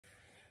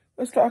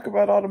Let's talk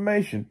about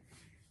automation.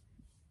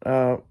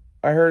 I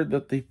heard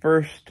that the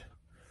first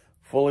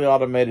fully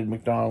automated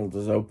McDonald's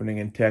is opening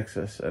in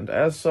Texas. And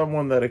as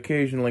someone that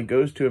occasionally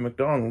goes to a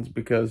McDonald's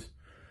because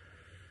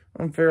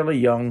I'm fairly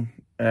young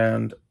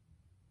and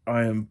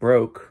I am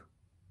broke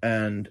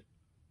and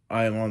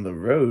I am on the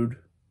road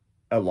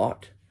a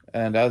lot.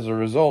 And as a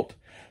result,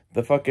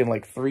 the fucking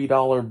like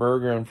 $3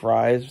 burger and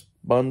fries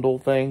bundle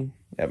thing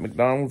at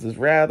McDonald's is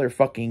rather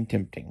fucking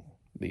tempting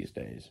these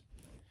days.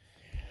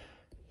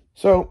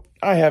 So,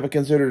 I have a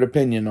considered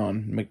opinion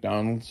on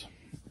McDonald's.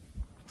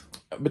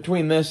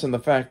 Between this and the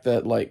fact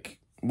that, like,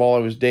 while I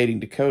was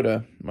dating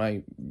Dakota,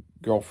 my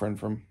girlfriend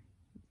from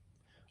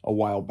a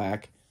while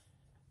back,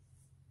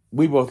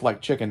 we both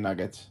like chicken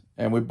nuggets.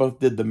 And we both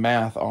did the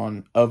math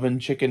on oven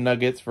chicken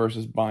nuggets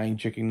versus buying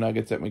chicken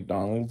nuggets at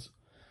McDonald's.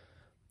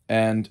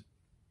 And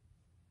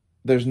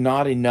there's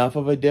not enough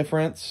of a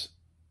difference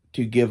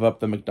to give up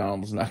the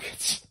McDonald's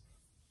nuggets.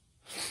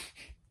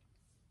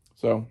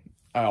 So,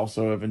 I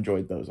also have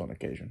enjoyed those on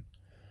occasion.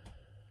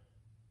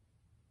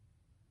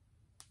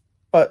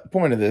 But the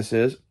point of this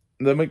is,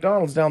 the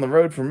McDonald's down the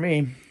road from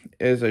me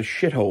is a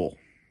shithole.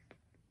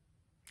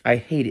 I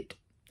hate it.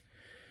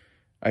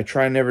 I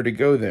try never to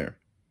go there.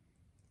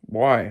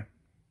 Why?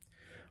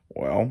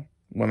 Well,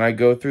 when I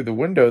go through the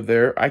window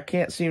there, I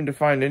can't seem to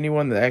find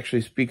anyone that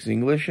actually speaks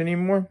English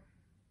anymore.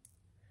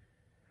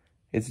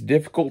 It's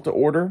difficult to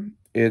order.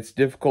 It's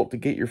difficult to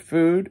get your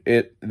food.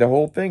 The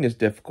whole thing is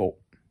difficult.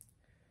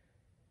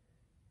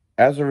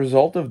 As a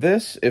result of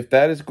this, if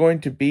that is going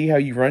to be how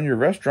you run your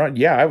restaurant,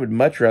 yeah, I would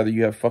much rather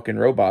you have fucking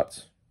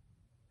robots.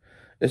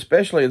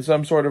 Especially in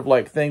some sort of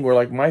like thing where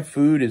like my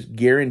food is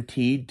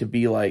guaranteed to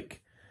be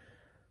like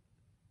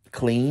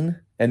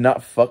clean and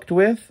not fucked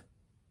with.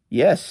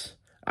 Yes,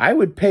 I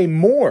would pay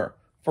more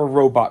for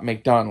robot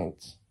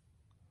McDonald's.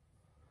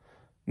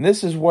 And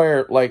this is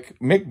where like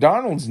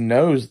McDonald's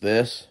knows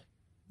this.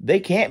 They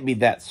can't be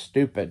that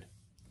stupid.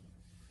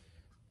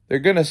 They're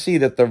going to see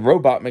that the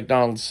robot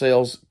McDonald's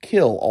sales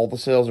kill all the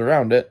sales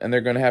around it, and they're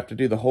going to have to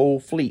do the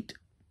whole fleet.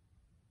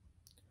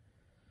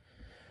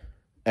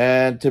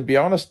 And to be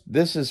honest,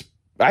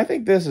 I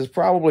think this is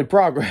probably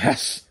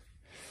progress.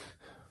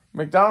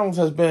 McDonald's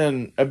has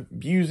been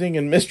abusing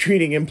and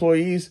mistreating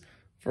employees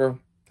for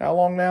how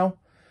long now?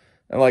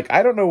 And like,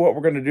 I don't know what we're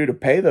going to do to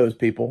pay those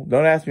people.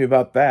 Don't ask me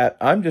about that.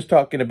 I'm just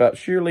talking about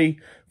sheerly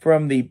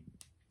from the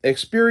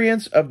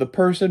experience of the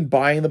person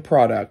buying the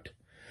product.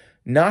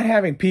 Not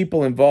having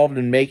people involved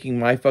in making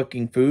my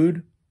fucking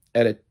food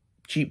at a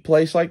cheap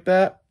place like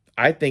that,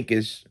 I think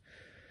is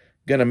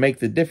going to make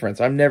the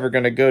difference. I'm never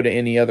going to go to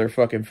any other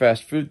fucking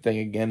fast food thing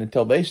again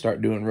until they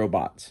start doing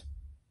robots.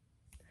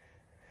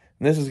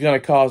 And this is going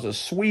to cause a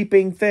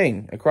sweeping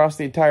thing across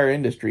the entire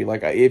industry.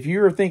 Like, if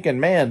you're thinking,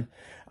 man,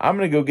 I'm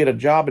going to go get a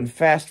job in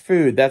fast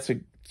food, that's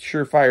a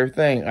surefire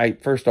thing.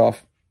 First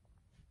off,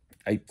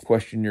 I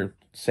question your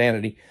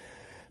sanity.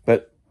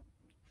 But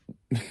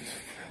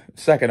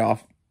second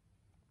off,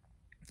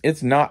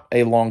 it's not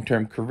a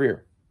long-term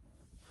career.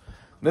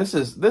 This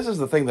is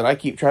the thing that I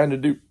keep trying to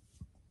do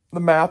the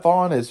math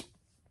on is,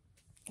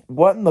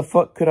 what in the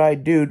fuck could I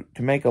do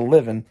to make a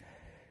living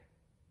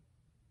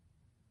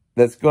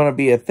that's going to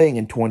be a thing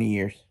in 20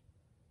 years?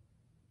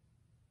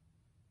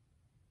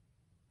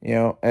 You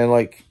know, and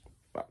like,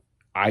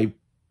 I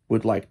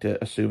would like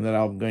to assume that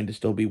I'm going to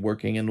still be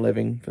working and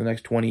living for the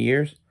next 20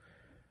 years.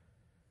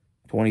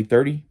 20,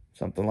 30,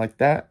 something like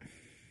that.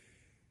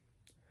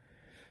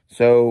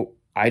 So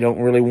I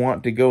don't really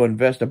want to go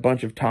invest a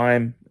bunch of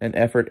time and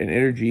effort and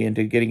energy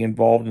into getting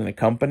involved in a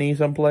company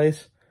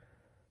someplace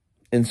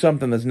in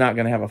something that's not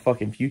going to have a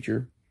fucking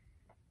future.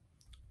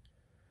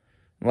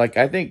 Like,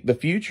 I think the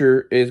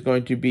future is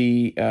going to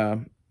be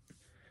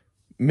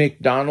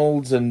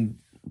McDonald's and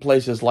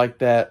places like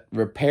that,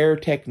 repair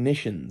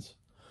technicians.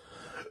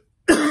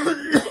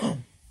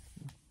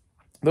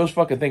 Those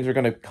fucking things are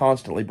going to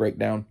constantly break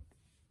down.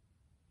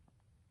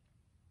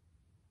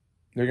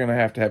 They're going to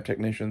have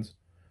technicians.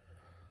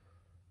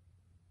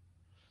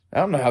 I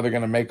don't know how they're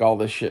going to make all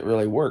this shit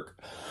really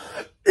work.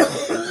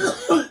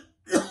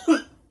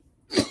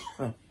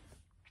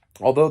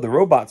 Although the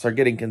robots are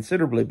getting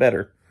considerably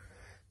better.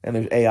 And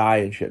there's AI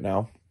and shit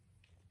now.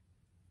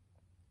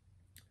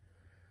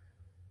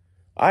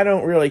 I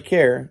don't really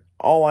care.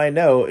 All I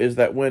know is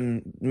that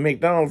when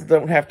McDonald's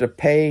don't have to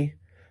pay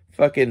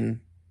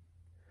fucking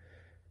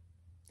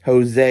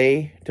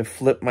Jose to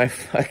flip my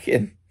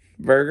fucking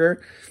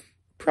burger,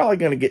 probably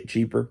going to get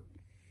cheaper.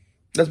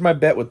 That's my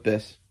bet with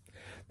this.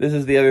 This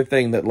is the other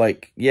thing that,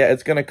 like, yeah,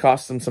 it's going to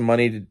cost them some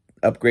money to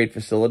upgrade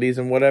facilities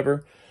and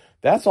whatever.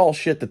 That's all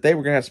shit that they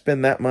were going to have to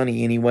spend that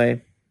money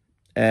anyway.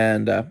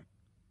 And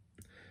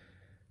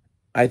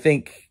I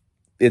think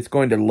it's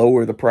going to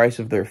lower the price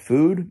of their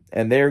food.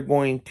 And they're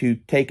going to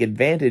take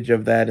advantage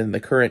of that in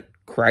the current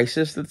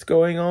crisis that's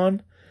going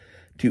on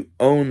to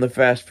own the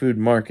fast food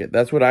market.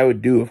 That's what I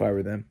would do if I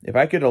were them. If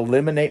I could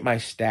eliminate my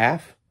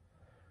staff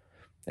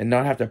and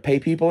not have to pay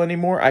people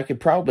anymore, I could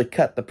probably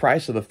cut the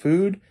price of the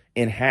food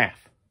in half.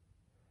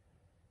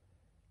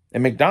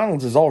 And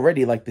McDonald's is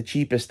already like the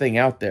cheapest thing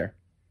out there.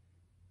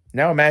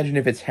 Now imagine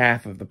if it's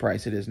half of the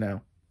price it is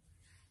now.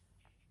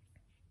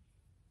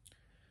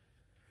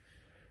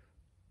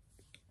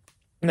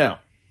 Now,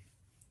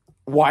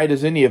 why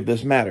does any of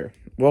this matter?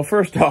 Well,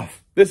 first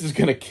off, this is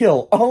going to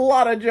kill a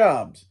lot of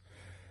jobs.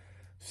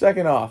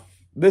 Second off,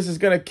 this is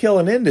going to kill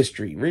an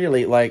industry,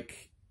 really.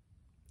 Like,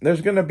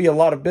 there's going to be a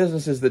lot of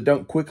businesses that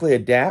don't quickly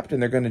adapt,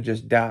 and they're going to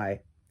just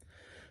die.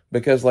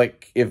 Because,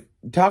 like, if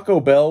Taco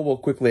Bell will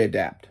quickly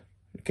adapt,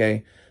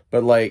 okay?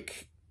 But,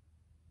 like,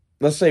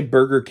 let's say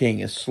Burger King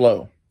is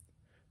slow.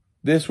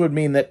 This would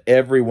mean that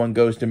everyone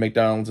goes to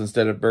McDonald's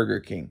instead of Burger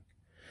King.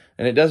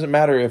 And it doesn't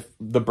matter if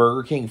the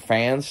Burger King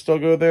fans still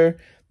go there.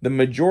 The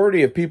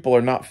majority of people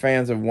are not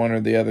fans of one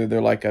or the other.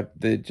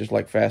 They just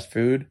like fast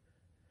food,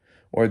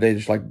 or they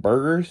just like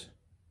burgers.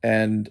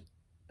 And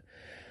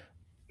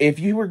if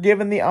you were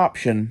given the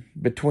option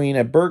between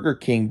a Burger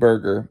King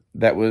burger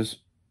that was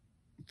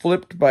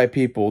flipped by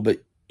people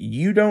that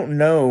you don't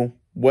know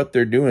what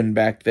they're doing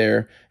back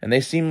there, and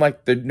they seem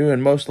like they're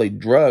doing mostly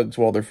drugs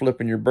while they're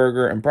flipping your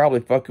burger and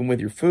probably fucking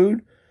with your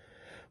food,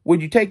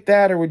 would you take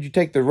that or would you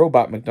take the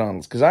robot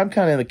McDonald's? Because I'm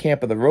kind of in the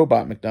camp of the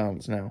robot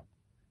McDonald's now.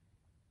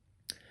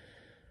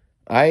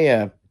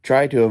 I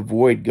try to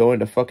avoid going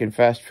to fucking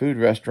fast food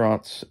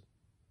restaurants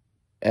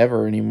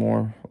ever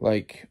anymore.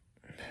 Like,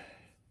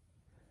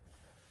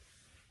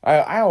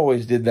 I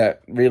always did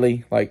that,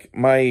 really. Like,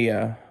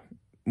 my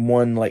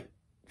one, like,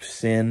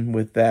 sin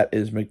with that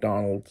is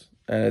McDonald's.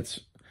 And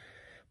it's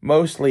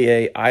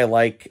mostly I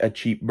like a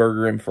cheap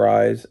burger and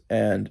fries,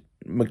 and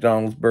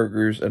McDonald's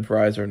burgers and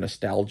fries are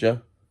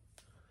nostalgia.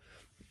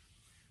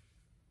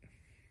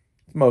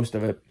 Most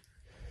of it.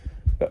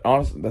 But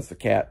honestly, that's the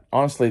cat.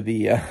 Honestly,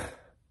 the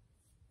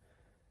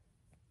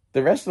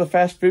rest of the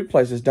fast food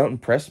places don't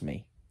impress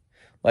me.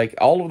 Like,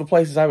 all of the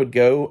places I would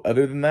go,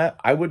 other than that,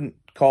 I wouldn't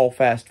call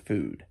fast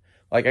food.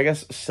 Like, I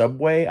guess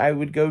Subway I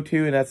would go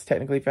to, and that's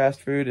technically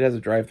fast food. It has a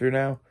drive-thru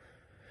now.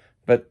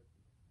 But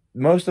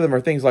most of them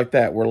are things like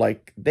that, where,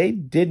 like, they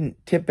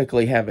didn't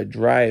typically have a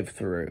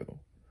drive-thru.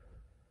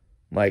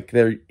 Like,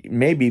 they're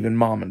maybe even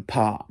mom and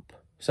pop.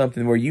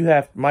 Something where you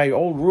have... My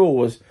old rule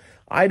was,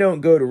 I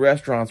don't go to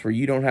restaurants where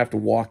you don't have to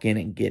walk in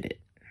and get it.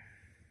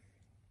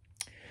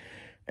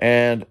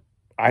 And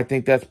I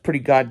think that's a pretty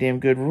goddamn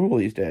good rule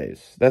these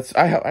days.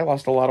 I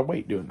lost a lot of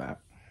weight doing that.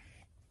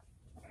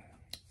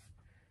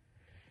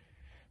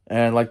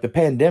 And, like, the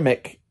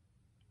pandemic,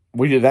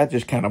 that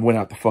just kind of went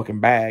out the fucking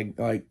bag.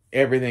 Like,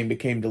 everything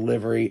became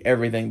delivery.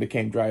 Everything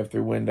became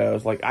drive-through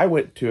windows. Like, I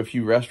went to a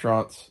few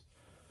restaurants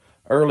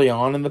early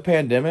on in the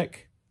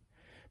pandemic,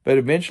 but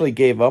eventually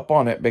gave up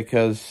on it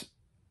because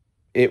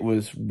it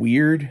was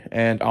weird.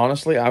 And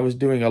honestly, I was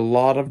doing a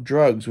lot of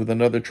drugs with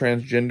another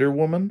transgender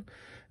woman,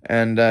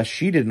 and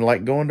she didn't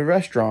like going to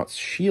restaurants.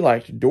 She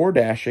liked door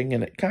dashing,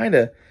 and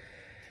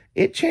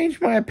it changed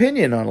my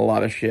opinion on a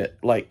lot of shit.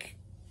 Like,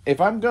 if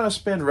I'm going to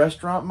spend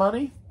restaurant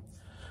money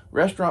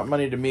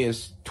to me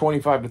is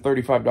 $25 to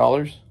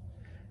 $35.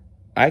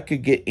 I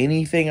could get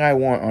anything I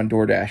want on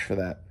DoorDash for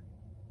that.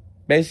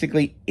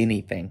 Basically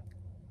anything.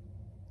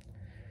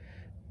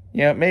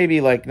 Yeah, maybe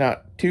like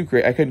not too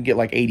crazy. I couldn't get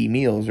like 80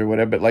 meals or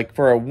whatever, but like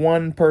for a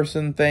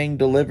one-person thing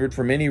delivered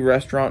from any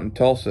restaurant in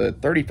Tulsa,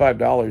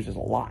 $35 is a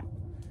lot.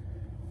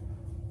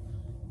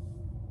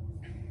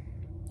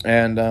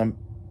 And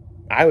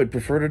I would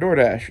prefer to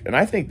DoorDash. And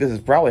I think this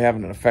is probably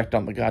having an effect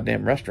on the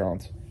goddamn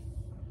restaurants.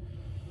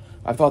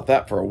 I thought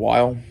that for a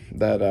while,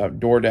 that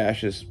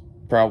DoorDash is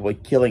probably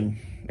killing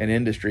an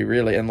industry,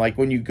 really. And like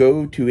when you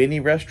go to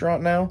any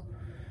restaurant now,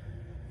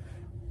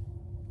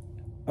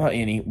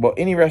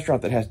 any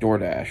restaurant that has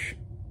DoorDash,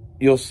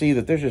 you'll see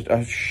that there's just a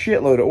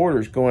shitload of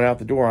orders going out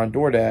the door on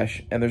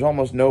DoorDash, and there's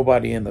almost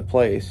nobody in the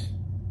place.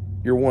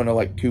 You're one of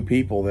like two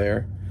people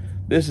there.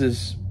 This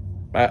is,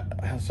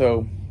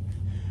 so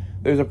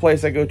there's a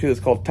place I go to that's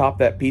called Top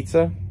That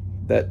Pizza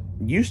that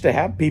used to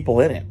have people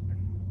in it.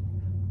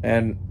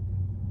 And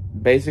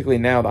basically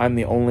now I'm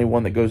the only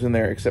one that goes in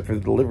there except for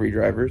the delivery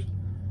drivers.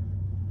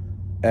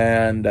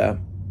 And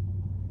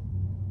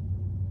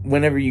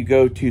whenever you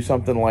go to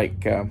something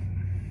like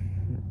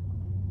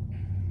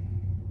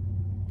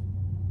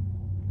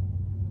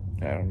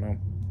I don't know.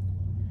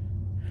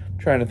 I'm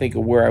trying to think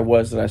of where I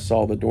was that I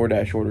saw the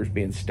DoorDash orders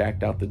being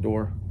stacked out the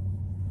door.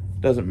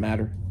 Doesn't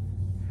matter.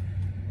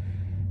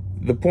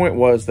 The point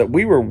was that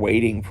we were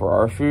waiting for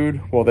our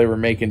food while they were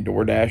making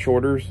DoorDash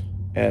orders.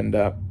 And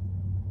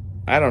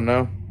I don't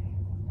know.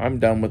 I'm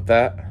done with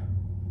that.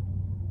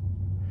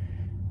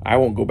 I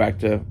won't go back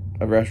to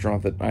a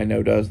restaurant that I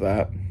know does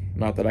that.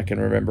 Not that I can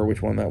remember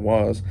which one that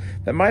was.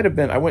 That might have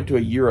been, I went to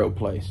a Euro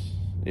place.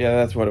 Yeah,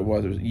 that's what it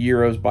was. It was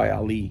Euros by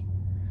Ali.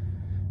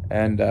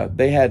 And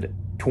they had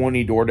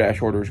 20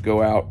 DoorDash orders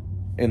go out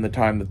in the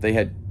time that they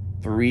had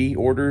 3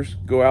 orders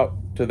go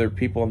out to their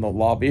people in the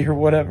lobby or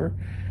whatever.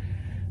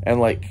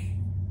 And like,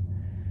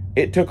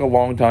 it took a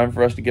long time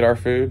for us to get our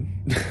food.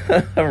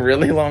 A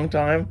really long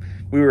time.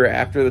 We were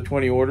after the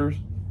 20 orders.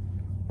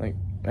 Like,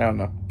 I don't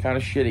know, kind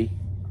of shitty.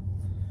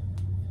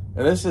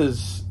 And this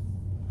is,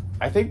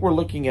 I think we're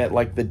looking at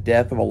like the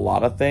death of a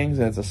lot of things,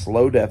 and it's a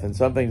slow death, and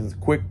some things it's a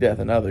quick death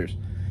in others.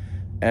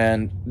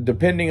 And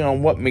depending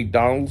on what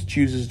McDonald's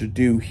chooses to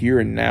do here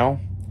and now,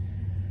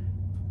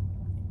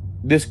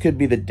 this could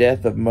be the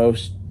death of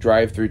most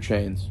drive-through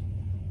chains.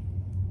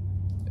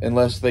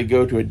 Unless they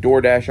go to a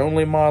DoorDash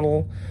only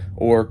model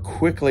or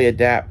quickly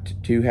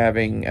adapt to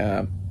having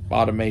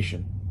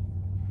automation.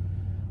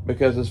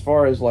 Because as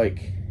far as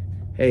like,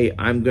 hey,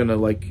 I'm gonna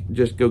like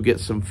just go get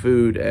some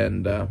food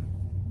and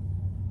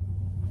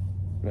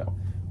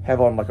have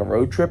on like a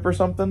road trip or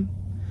something,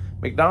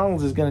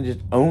 McDonald's is gonna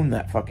just own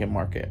that fucking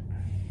market.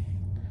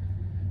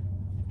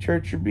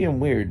 Church, you're being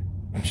weird.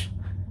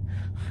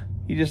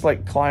 You just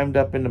like climbed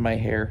up into my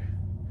hair.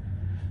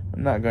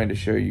 I'm not going to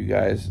show you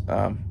guys.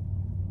 I'm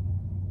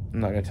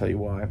not going to tell you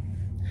why.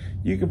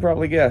 You can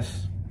probably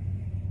guess.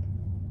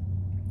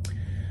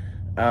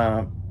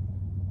 To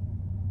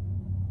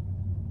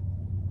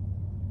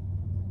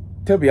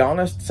be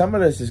honest, some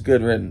of this is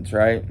good riddance,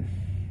 right?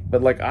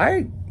 But like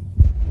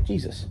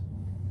Jesus.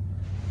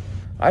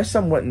 I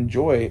somewhat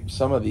enjoy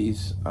some of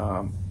these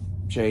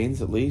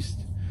chains, at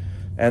least.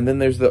 And then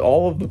there's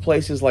all of the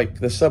places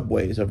like the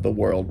Subways of the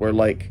world where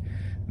like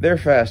they're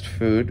fast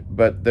food,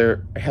 but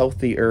they're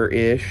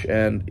healthier-ish,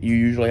 and you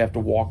usually have to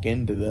walk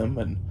into them,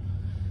 and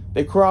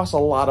they cross a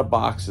lot of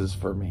boxes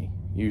for me,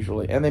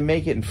 usually. And they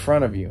make it in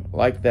front of you,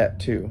 like that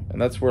too.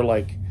 And that's where,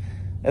 like,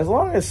 as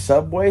long as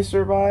Subway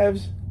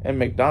survives and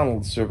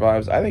McDonald's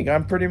survives, I think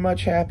I'm pretty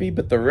much happy,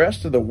 but the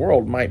rest of the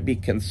world might be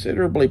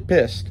considerably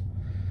pissed.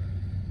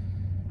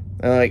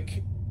 And,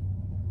 like,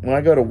 when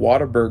I go to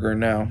Whataburger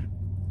now,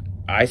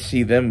 I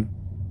see them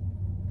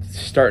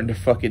starting to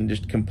fucking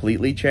just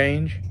completely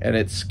change, and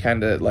it's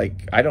kind of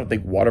like, I don't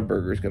think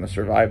Whataburger is going to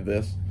survive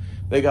this.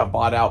 They got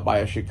bought out by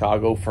a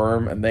Chicago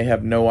firm, and they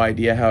have no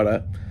idea how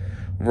to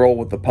roll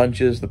with the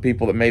punches. The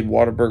people that made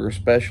Whataburger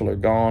special are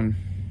gone.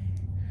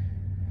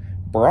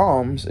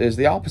 Braum's is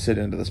the opposite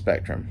end of the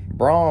spectrum.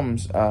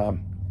 Braum's,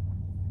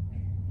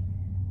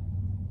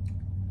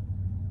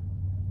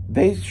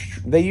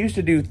 they used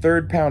to do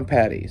third-pound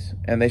patties,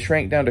 and they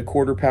shrank down to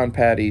quarter-pound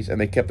patties,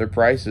 and they kept their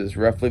prices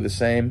roughly the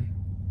same.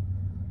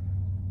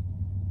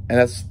 And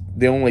that's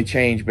the only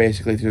change,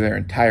 basically, through their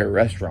entire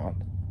restaurant.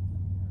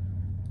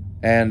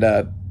 And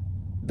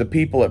the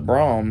people at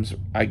Braum's,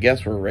 I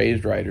guess, were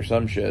raised right or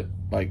some shit.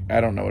 Like,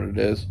 I don't know what it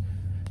is.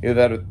 Either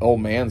that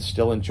old man's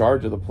still in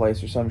charge of the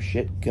place or some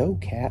shit. Go,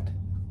 cat.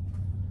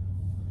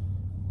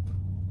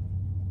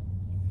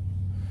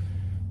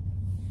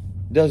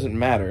 Doesn't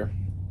matter.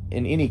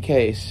 In any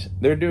case,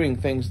 they're doing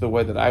things the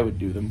way that I would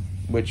do them,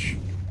 which,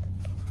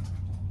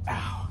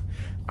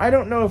 I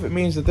don't know if it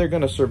means that they're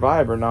going to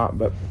survive or not,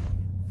 but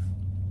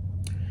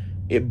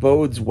it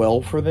bodes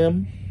well for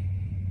them.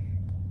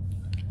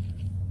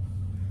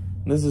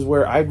 This is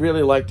where I'd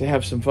really like to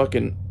have some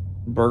fucking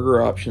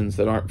burger options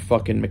that aren't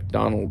fucking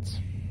McDonald's.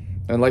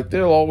 And like,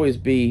 there'll always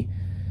be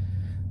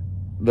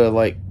the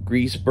like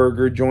grease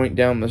burger joint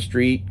down the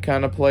street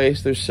kind of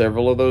place. There's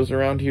several of those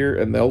around here,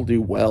 and they'll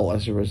do well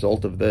as a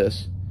result of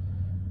this.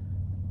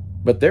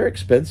 But they're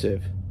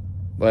expensive.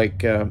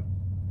 Like,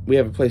 we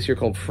have a place here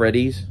called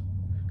Freddy's,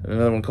 and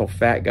another one called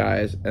Fat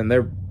Guys, and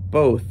they're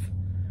both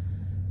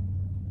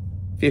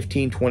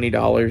 $15,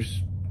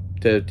 $20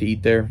 to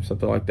eat there,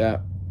 something like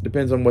that.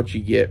 Depends on what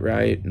you get,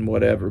 right, and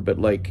whatever. But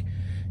like,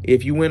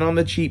 if you went on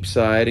the cheap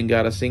side and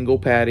got a single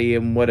patty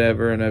and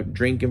whatever and a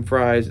drink and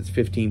fries, it's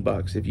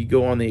 $15. If you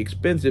go on the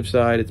expensive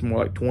side, it's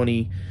more like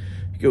 20.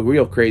 If you go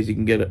real crazy, you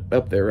can get it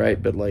up there,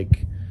 right? But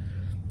like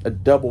a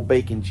double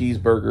bacon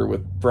cheeseburger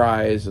with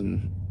fries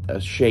and a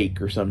shake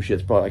or some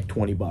shit is probably like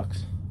 $20.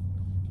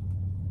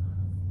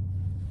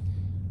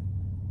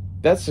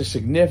 That's a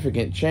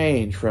significant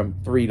change from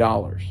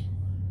 $3.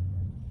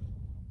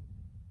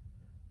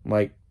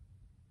 Like,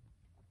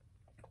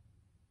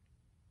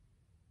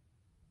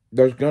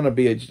 there's going to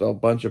be just a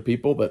bunch of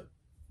people that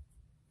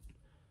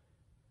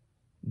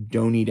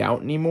don't eat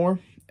out anymore.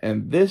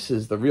 And this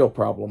is the real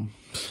problem.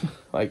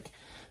 Like,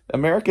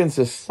 American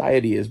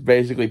society is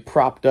basically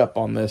propped up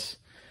on this.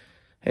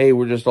 Hey,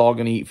 we're just all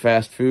going to eat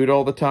fast food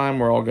all the time.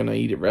 We're all going to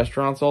eat at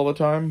restaurants all the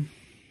time.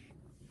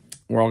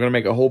 We're all going to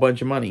make a whole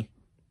bunch of money.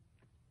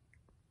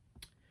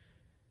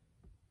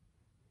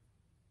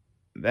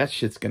 That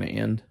shit's going to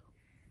end.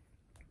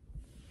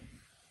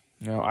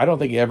 Now, I don't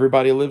think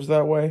everybody lives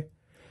that way.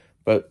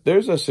 But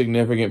there's a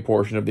significant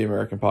portion of the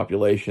American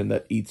population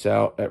that eats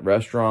out at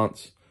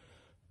restaurants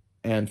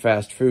and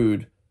fast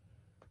food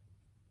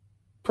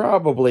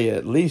probably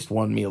at least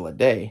one meal a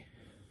day.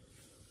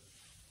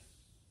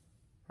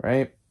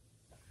 Right?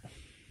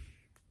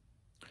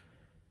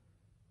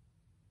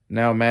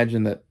 Now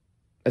imagine that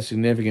a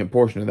significant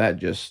portion of that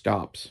just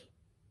stops.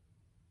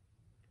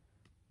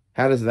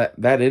 How does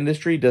that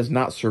industry does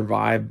not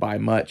survive by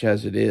much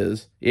as it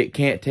is. It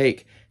can't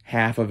take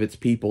half of its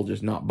people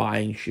just not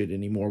buying shit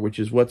anymore, which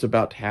is what's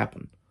about to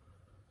happen.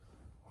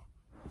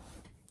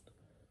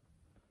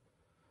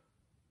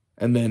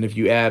 And then if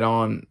you add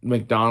on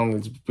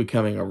McDonald's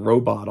becoming a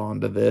robot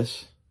onto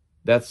this,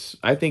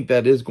 I think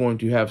that is going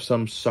to have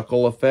some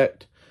suckle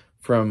effect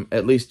from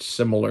at least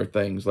similar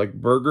things. Like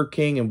Burger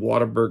King and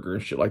Whataburger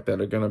and shit like that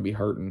are going to be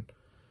hurting.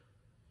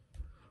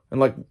 And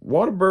like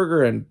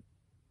Whataburger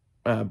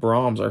and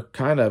Brahms are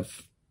kind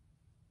of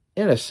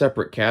in a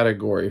separate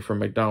category from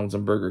McDonald's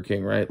and Burger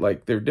King, right?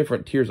 Like they're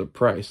different tiers of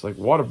price. Like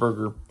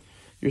Whataburger,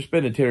 you're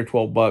spending 10 or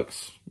 12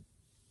 bucks.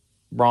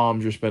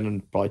 Brahms, you're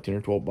spending probably 10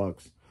 or 12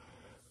 bucks.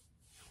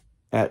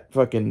 At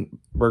fucking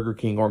Burger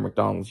King or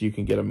McDonald's, you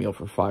can get a meal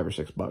for 5 or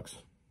 6 bucks.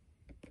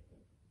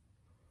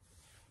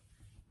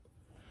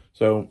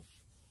 So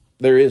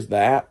there is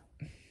that.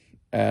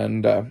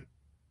 And a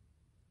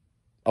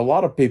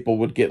lot of people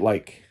would get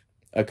like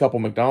a couple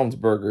McDonald's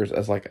burgers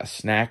as like a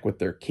snack with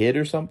their kid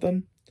or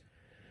something.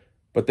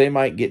 But they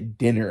might get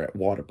dinner at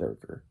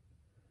Whataburger.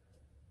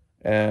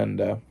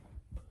 And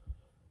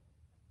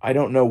I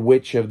don't know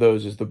which of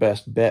those is the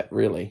best bet,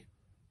 really.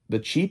 The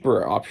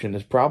cheaper option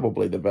is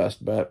probably the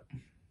best bet.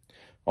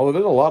 Although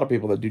there's a lot of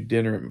people that do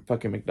dinner at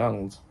fucking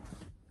McDonald's.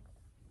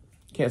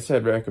 Can't say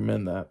I'd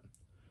recommend that.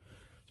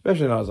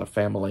 Especially not as a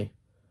family.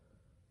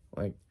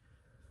 Like,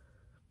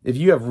 if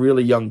you have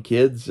really young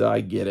kids,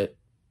 I get it.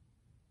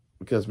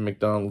 Because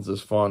McDonald's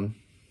is fun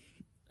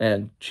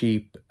and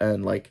cheap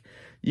and like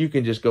you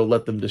can just go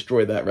let them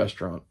destroy that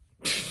restaurant.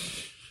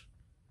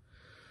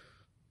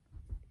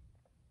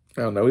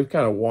 I don't know, we've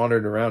kind of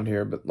wandered around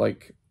here, but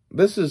like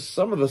this is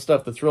some of the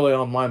stuff that's really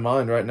on my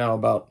mind right now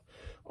about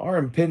our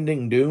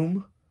impending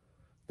doom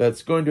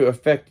that's going to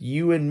affect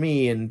you and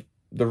me in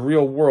the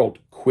real world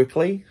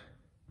quickly.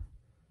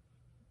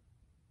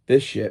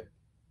 This shit.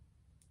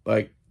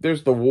 Like,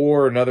 there's the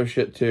war and other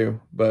shit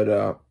too,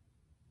 but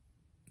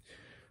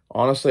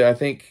honestly, I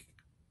think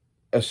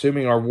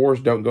assuming our wars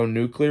don't go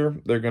nuclear,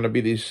 they're going to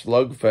be these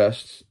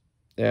slugfests,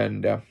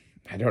 and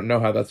I don't know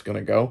how that's going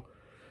to go.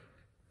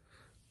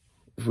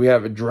 If we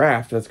have a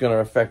draft, that's going to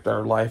affect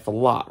our life a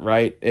lot,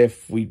 right?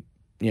 If we,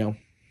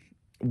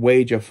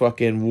 wage a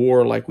fucking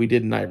war like we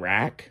did in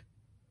Iraq,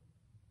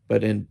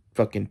 but in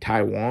fucking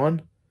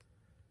Taiwan,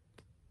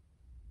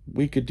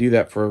 we could do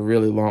that for a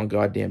really long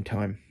goddamn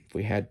time if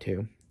we had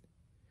to.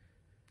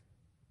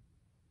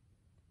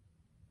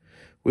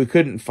 We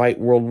couldn't fight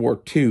World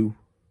War II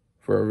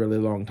for a really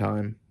long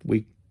time.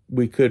 We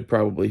could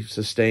probably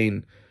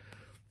sustain,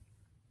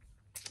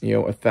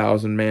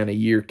 1,000 man a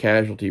year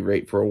casualty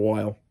rate for a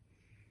while.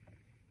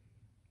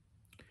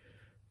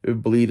 It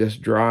would bleed us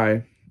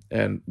dry,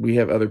 and we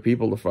have other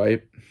people to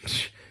fight.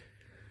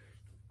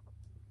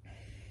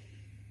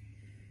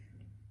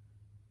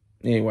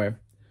 Anyway,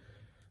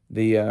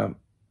 the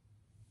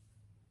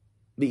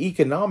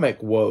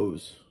economic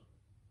woes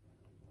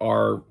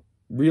are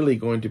really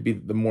going to be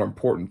the more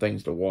important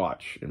things to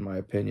watch, in my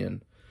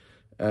opinion.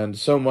 And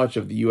so much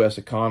of the U.S.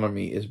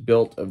 economy is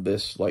built of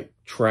this, like,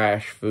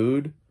 trash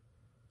food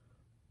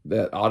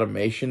that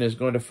automation is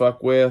going to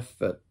fuck with,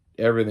 that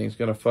everything's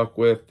going to fuck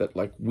with, that,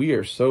 like, we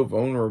are so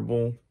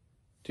vulnerable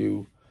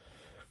to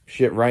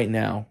shit right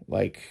now.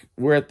 Like,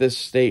 we're at this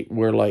state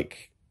where,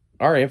 like,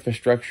 our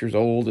infrastructure's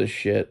old as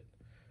shit.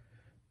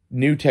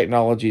 New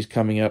technology's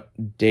coming up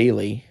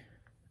daily.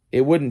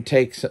 It wouldn't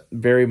take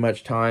very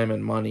much time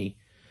and money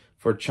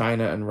for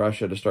China and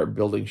Russia to start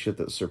building shit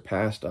that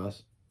surpassed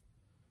us.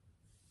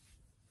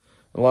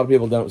 A lot of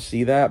people don't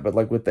see that, but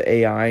like with the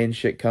AI and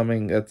shit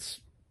coming,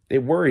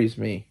 it worries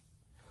me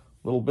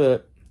a little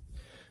bit.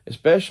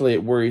 Especially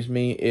it worries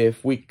me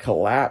if we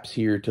collapse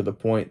here to the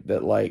point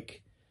that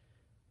like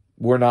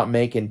we're not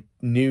making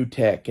new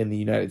tech in the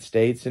United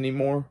States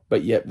anymore,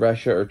 but yet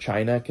Russia or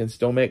China can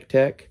still make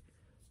tech.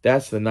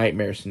 That's the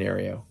nightmare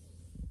scenario.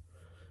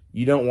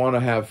 You don't want to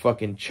have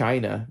fucking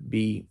China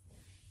be,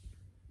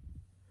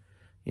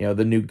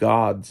 the new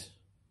gods.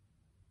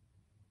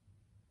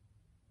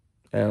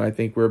 And I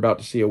think we're about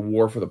to see a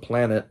war for the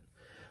planet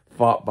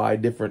fought by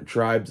different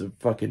tribes of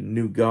fucking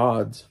new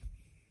gods.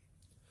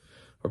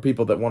 Or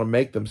people that want to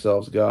make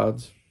themselves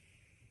gods.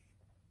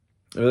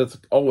 I mean, that's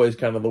always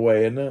kind of the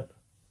way, isn't it?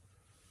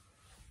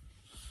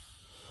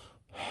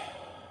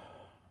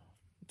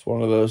 It's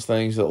one of those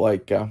things that,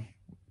 like,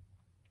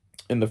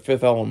 in The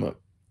Fifth Element,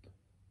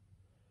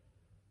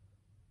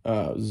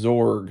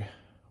 Zorg,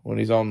 when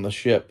he's on the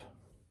ship,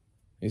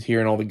 he's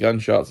hearing all the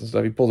gunshots and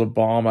stuff. He pulls a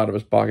bomb out of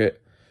his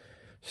pocket,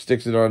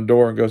 sticks it on a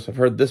door, and goes, "I've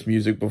heard this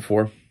music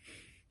before."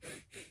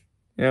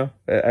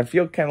 I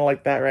feel kind of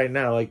like that right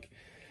now. Like,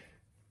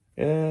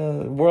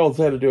 the world's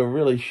headed to a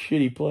really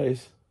shitty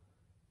place.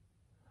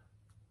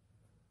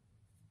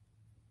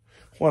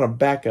 Want a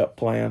backup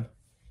plan.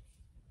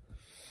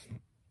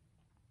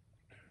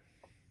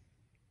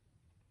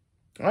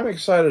 I'm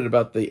excited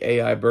about the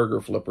AI burger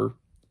flipper.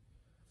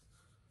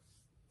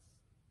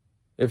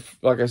 If,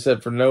 like I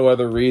said, for no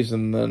other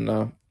reason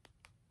than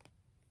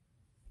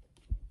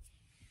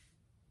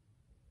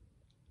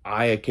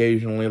I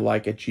occasionally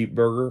like a cheap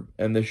burger,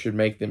 and this should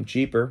make them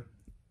cheaper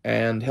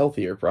and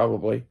healthier,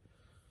 probably.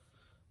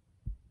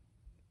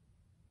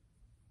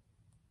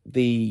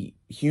 The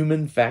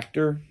human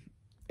factor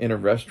in a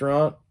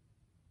restaurant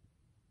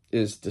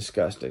is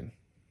disgusting.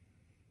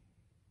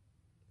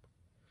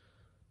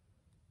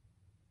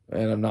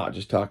 And I'm not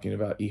just talking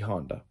about E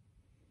Honda.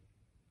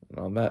 And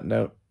on that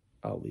note,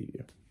 I'll leave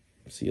you.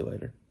 See you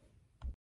later.